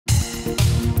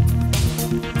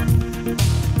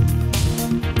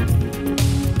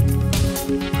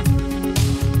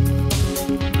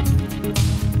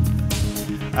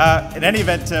In any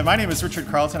event, my name is Richard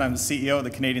Carleton. I'm the CEO of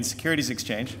the Canadian Securities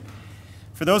Exchange.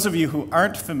 For those of you who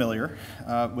aren't familiar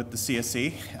with the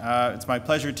CSE, it's my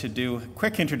pleasure to do a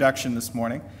quick introduction this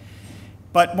morning,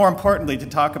 but more importantly, to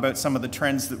talk about some of the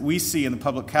trends that we see in the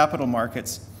public capital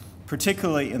markets,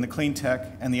 particularly in the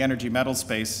Cleantech and the energy metal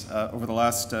space over the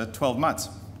last 12 months.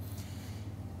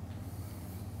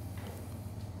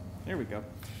 Here we go.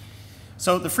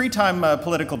 So the free time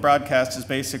political broadcast is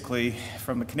basically,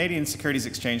 from the Canadian Securities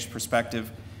Exchange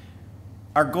perspective,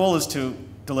 our goal is to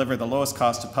deliver the lowest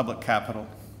cost of public capital,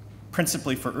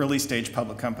 principally for early stage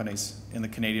public companies in the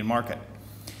Canadian market.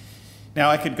 Now,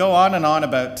 I could go on and on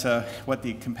about what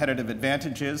the competitive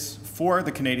advantage is for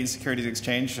the Canadian Securities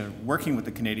Exchange, working with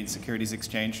the Canadian Securities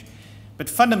Exchange, but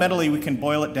fundamentally we can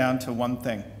boil it down to one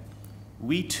thing.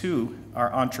 We too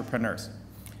are entrepreneurs.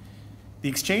 The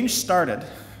exchange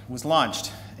was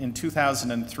launched in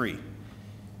 2003.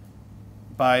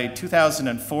 By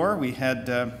 2004, we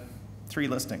had 3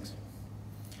 listings.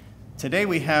 Today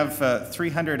we have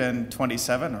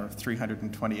 327 or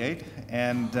 328,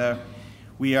 and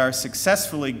we are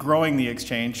successfully growing the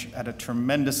exchange at a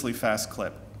tremendously fast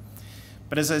clip.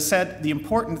 But as I said, the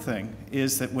important thing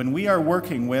is that when we are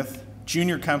working with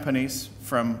junior companies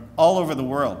from all over the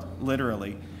world,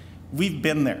 literally, we've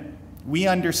been there. We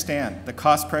understand the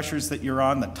cost pressures that you're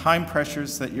on, the time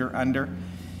pressures that you're under,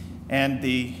 and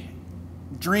the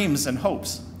dreams and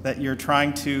hopes that you're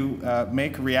trying to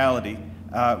make a reality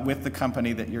with the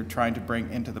company that you're trying to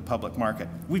bring into the public market.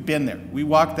 We've been there. We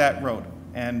walked that road,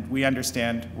 and we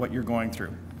understand what you're going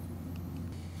through.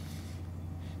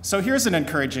 So here's an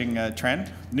encouraging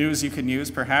trend, news you can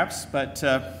use perhaps, but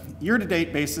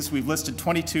year-to-date basis, we've listed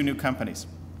 22 new companies.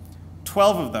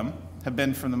 12 of them have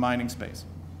been from the mining space.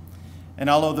 And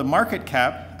although the market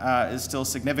cap is still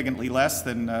significantly less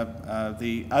than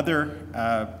the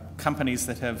other companies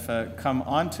that have come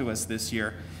onto us this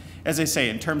year, as I say,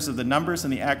 in terms of the numbers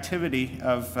and the activity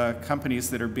of companies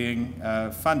that are being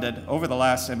funded over the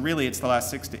last, and really it's the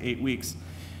last 6 to 8 weeks,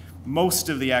 most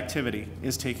of the activity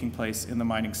is taking place in the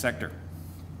mining sector.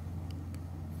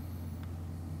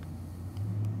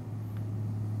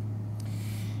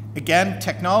 Again,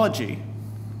 technology,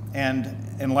 and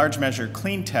in large measure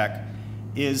clean tech,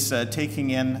 is taking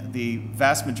in the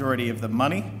vast majority of the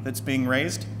money that's being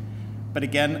raised. But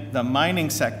again, the mining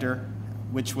sector,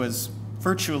 which was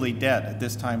virtually dead at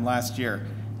this time last year,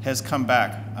 has come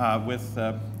back with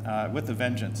a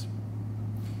vengeance.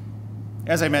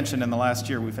 As I mentioned, in the last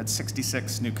year, we've had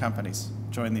 66 new companies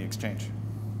join the exchange.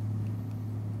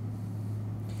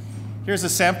 Here's a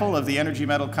sample of the energy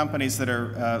metal companies that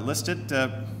are listed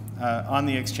on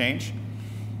the exchange.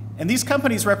 And these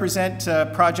companies represent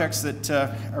projects that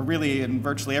are really in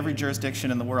virtually every jurisdiction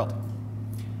in the world.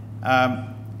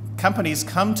 Companies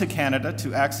come to Canada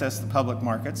to access the public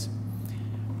markets,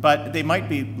 but they might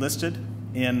be listed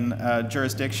in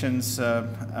jurisdictions in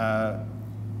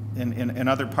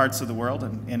other parts of the world,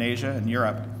 in Asia and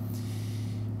Europe.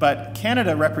 But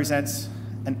Canada represents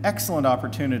an excellent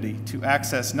opportunity to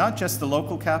access not just the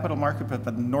local capital market, but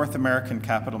the North American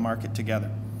capital market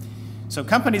together. So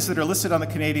companies that are listed on the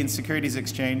Canadian Securities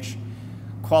Exchange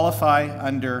qualify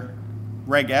under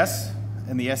Reg S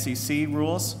and the SEC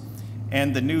rules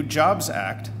and the new Jobs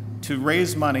Act to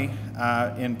raise money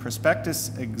in prospectus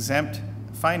exempt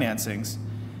financings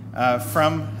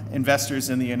from investors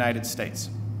in the United States.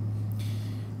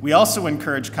 We also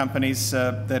encourage companies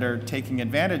that are taking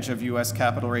advantage of U.S.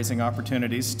 capital raising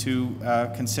opportunities to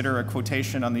consider a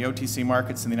quotation on the OTC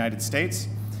markets in the United States,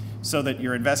 so that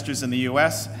your investors in the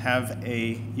U.S. have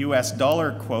a U.S.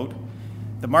 dollar quote.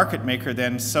 The market maker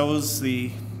then sews the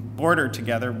border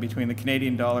together between the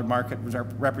Canadian dollar market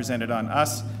represented on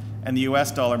us and the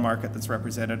U.S. dollar market that's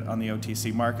represented on the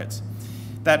OTC markets.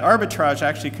 That arbitrage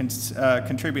actually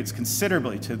contributes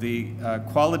considerably to the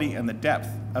quality and the depth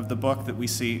of the book that we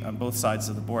see on both sides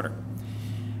of the border.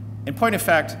 In point of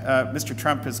fact, Mr.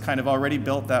 Trump has kind of already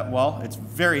built that wall. It's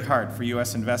very hard for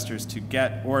U.S. investors to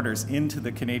get orders into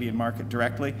the Canadian market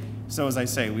directly. So as I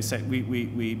say,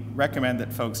 we recommend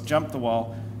that folks jump the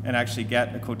wall and actually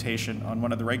get a quotation on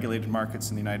one of the regulated markets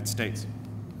in the United States.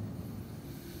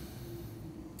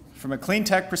 From a clean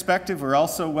tech perspective, we're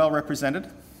also well represented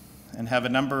and have a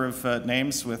number of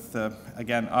names with,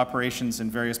 again, operations in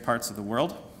various parts of the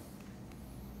world.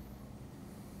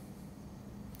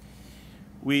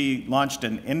 We launched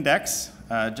an index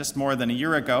just more than a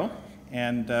year ago,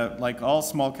 and like all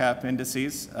small cap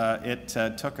indices, it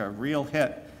took a real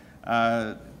hit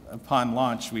upon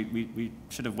launch. We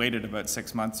should have waited about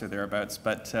 6 months or thereabouts,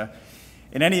 but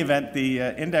in any event, the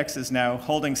index is now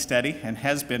holding steady and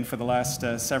has been for the last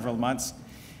several months.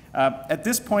 At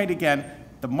this point, again,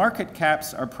 The market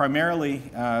caps are primarily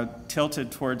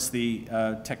tilted towards the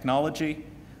technology,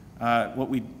 what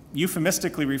we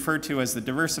euphemistically refer to as the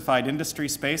diversified industry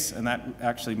space, and that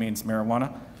actually means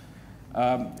marijuana.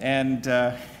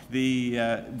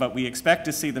 But we expect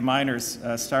to see the miners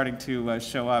starting to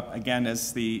show up again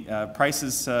as the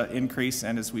prices increase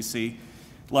and as we see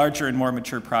larger and more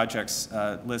mature projects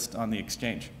list on the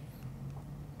exchange.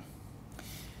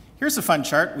 Here's a fun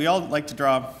chart. We all like to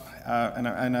draw, and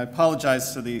I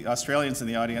apologize to the Australians in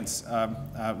the audience.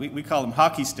 We call them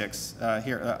hockey sticks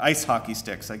here, ice hockey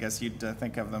sticks, I guess you'd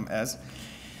think of them as.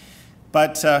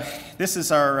 But this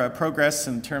is our progress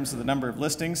in terms of the number of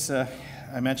listings.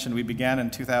 I mentioned we began in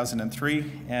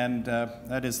 2003, and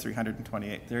that is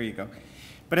 328. There you go.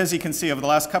 But as you can see, over the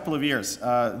last couple of years,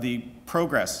 the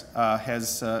progress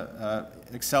has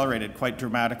accelerated quite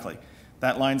dramatically.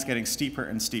 That line's getting steeper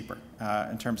and steeper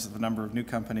in terms of the number of new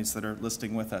companies that are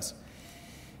listing with us.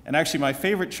 And actually, my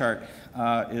favorite chart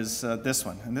is this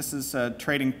one, and this is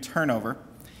trading turnover.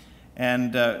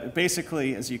 And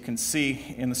basically, as you can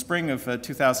see, in the spring of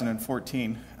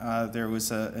 2014, there was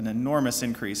an enormous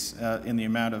increase in the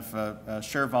amount of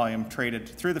share volume traded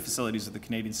through the facilities of the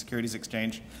Canadian Securities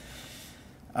Exchange.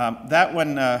 That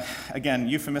one, again,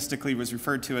 euphemistically was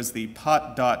referred to as the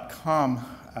pot.com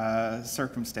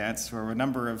circumstance, where a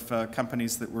number of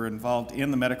companies that were involved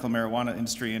in the medical marijuana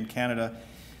industry in Canada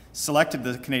selected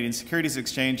the Canadian Securities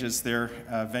Exchange as their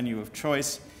venue of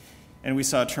choice, and we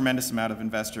saw a tremendous amount of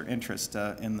investor interest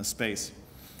in the space.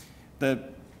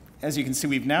 As you can see,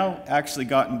 we've now actually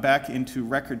gotten back into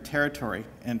record territory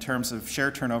in terms of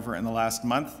share turnover in the last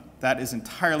month. That is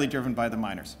entirely driven by the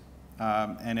miners,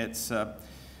 and it's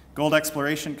gold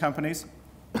exploration companies,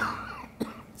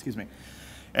 excuse me,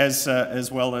 as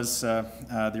well as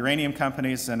the uranium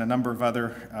companies and a number of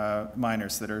other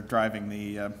miners that are driving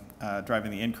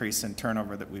the increase in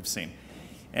turnover that we've seen.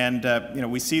 And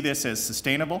we see this as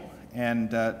sustainable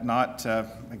and not,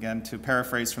 again, to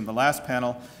paraphrase from the last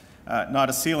panel, not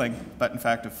a ceiling, but in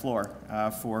fact a floor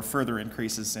for further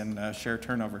increases in share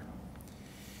turnover.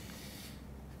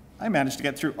 I managed to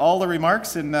get through all the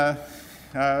remarks in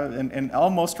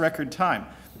almost record time.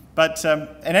 But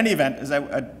in any event,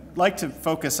 I'd like to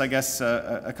focus, I guess,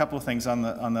 a couple of things on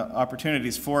the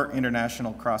opportunities for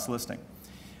international cross-listing.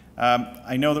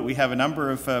 I know that we have a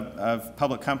number of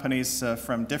public companies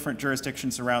from different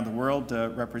jurisdictions around the world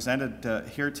represented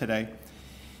here today.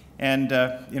 And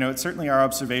it's certainly our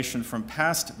observation from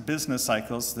past business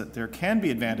cycles that there can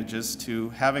be advantages to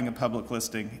having a public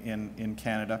listing in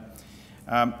Canada.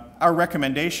 Our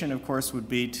recommendation, of course, would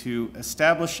be to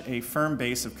establish a firm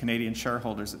base of Canadian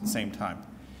shareholders at the same time.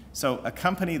 So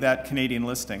accompany that Canadian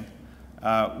listing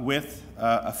with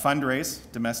a fundraise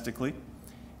domestically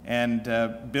and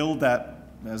build that,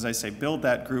 as I say, build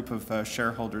that group of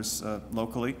shareholders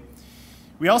locally.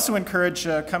 We also encourage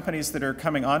companies that are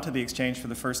coming onto the exchange for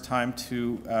the first time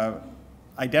to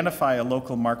identify a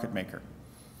local market maker.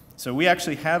 So we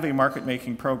actually have a market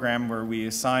making program where we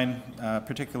assign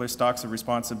particular stocks of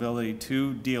responsibility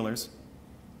to dealers,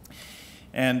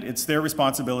 and it's their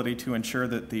responsibility to ensure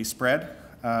that the spread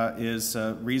is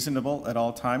reasonable at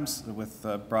all times with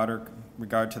broader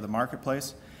regard to the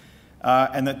marketplace,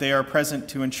 and that they are present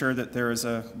to ensure that there is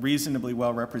a reasonably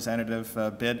well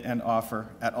representative bid and offer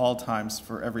at all times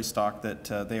for every stock that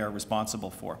they are responsible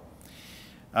for.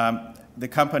 The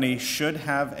company should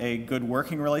have a good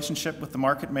working relationship with the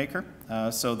market maker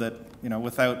so that,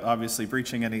 without obviously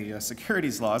breaching any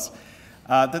securities laws,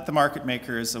 that the market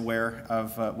maker is aware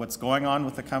of what's going on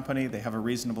with the company. They have a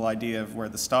reasonable idea of where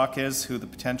the stock is, who the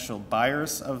potential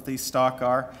buyers of the stock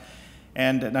are,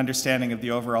 and an understanding of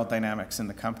the overall dynamics in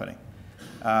the company.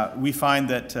 We find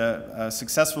that a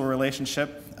successful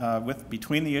relationship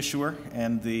between the issuer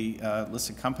and the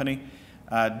listed company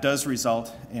does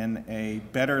result in a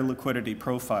better liquidity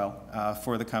profile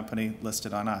for the company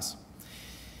listed on us.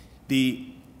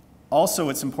 Also,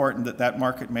 it's important that that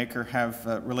market maker have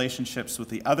relationships with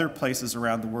the other places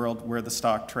around the world where the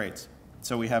stock trades.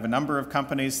 So we have a number of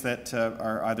companies that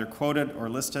are either quoted or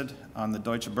listed on the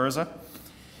Deutsche Börse,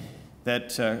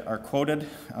 that are quoted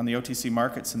on the OTC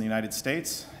markets in the United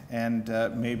States, and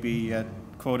may be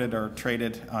quoted or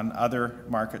traded on other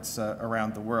markets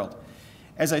around the world.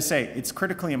 As I say, it's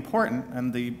critically important,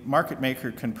 and the market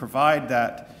maker can provide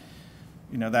that,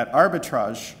 that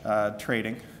arbitrage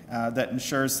trading that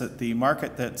ensures that the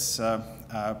market that's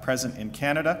present in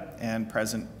Canada and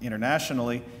present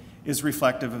internationally is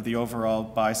reflective of the overall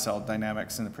buy-sell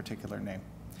dynamics in a particular name.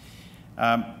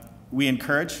 We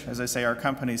encourage, as I say, our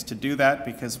companies to do that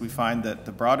because we find that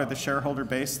the broader the shareholder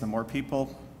base, the more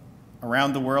people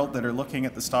around the world that are looking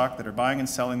at the stock, that are buying and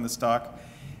selling the stock,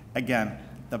 again,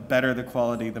 the better the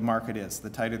quality the market is. The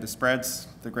tighter the spreads,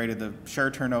 the greater the share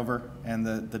turnover, and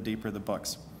the deeper the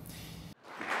books.